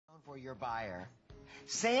for your buyer.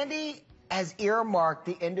 Sandy has earmarked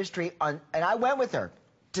the industry on, and I went with her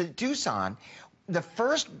to Tucson. The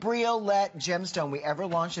first Bracelet gemstone we ever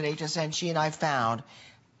launched at HSN, she and I found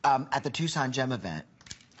at the Tucson Gem event.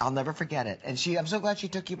 I'll never forget it. And I'm so glad she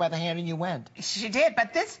took you by the hand and you went. She did,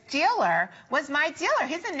 but this dealer was my dealer.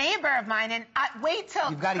 He's a neighbor of mine, and wait till,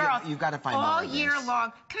 you've got to find all year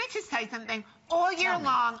long. Can I just tell you something? All year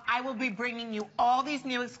long, I will be bringing you all these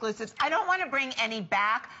new exclusives. I don't want to bring any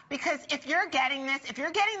back, because if you're getting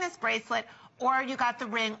this bracelet, or you got the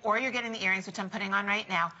ring, or you're getting the earrings, which I'm putting on right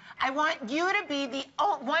now, I want you to be the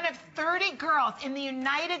one of 30 girls in the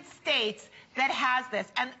United States that has this.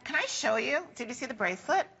 And can I show you? Did you see the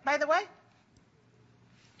bracelet, by the way?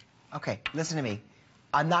 Okay, listen to me.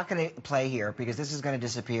 I'm not going to play here because this is going to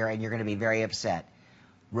disappear and you're going to be very upset.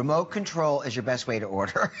 Remote control is your best way to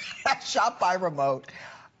order. Shop by remote.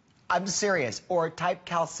 I'm serious. Or type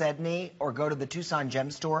Chalcedony or go to the Tucson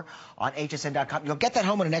Gem Store on hsn.com. You'll get that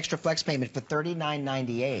home on an extra flex payment for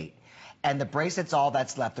 $39.98. And the bracelet's all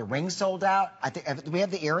that's left. The ring's sold out. Do we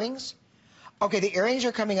have the earrings? Okay, the earrings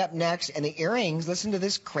are coming up next, and the earrings, listen to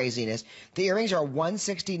this craziness, the earrings are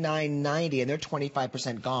 $169.90, and they're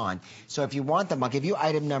 25% gone. So if you want them, I'll give you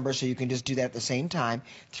item numbers so you can just do that at the same time,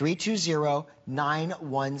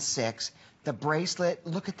 320-916. The bracelet,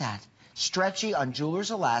 look at that, stretchy on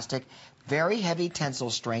jeweler's elastic, very heavy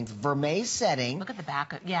tensile strength, Vermeil setting. Look at the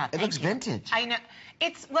back. Yeah, it looks vintage. I know.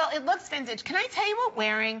 Well, it looks vintage. Can I tell you what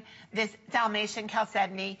wearing this Dalmatian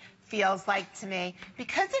Chalcedony feels like to me?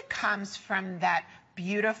 Because it comes from that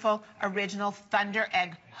beautiful original Thunder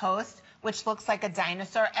Egg host, which looks like a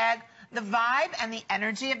dinosaur egg. The vibe and the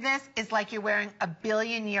energy of this is like you're wearing a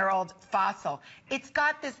billion-year-old fossil. It's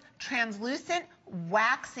got this translucent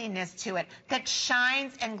waxiness to it that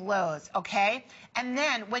shines and glows, okay? And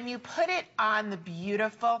then when you put it on the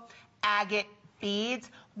beautiful agate beads,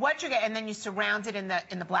 what you're getting, and then you surround it in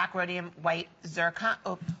the black rhodium white zircon.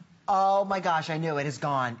 Oh my gosh, I knew it. It's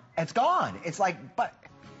gone. It's gone. It's like, but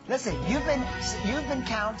listen, you've been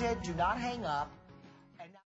counted. Do not hang up.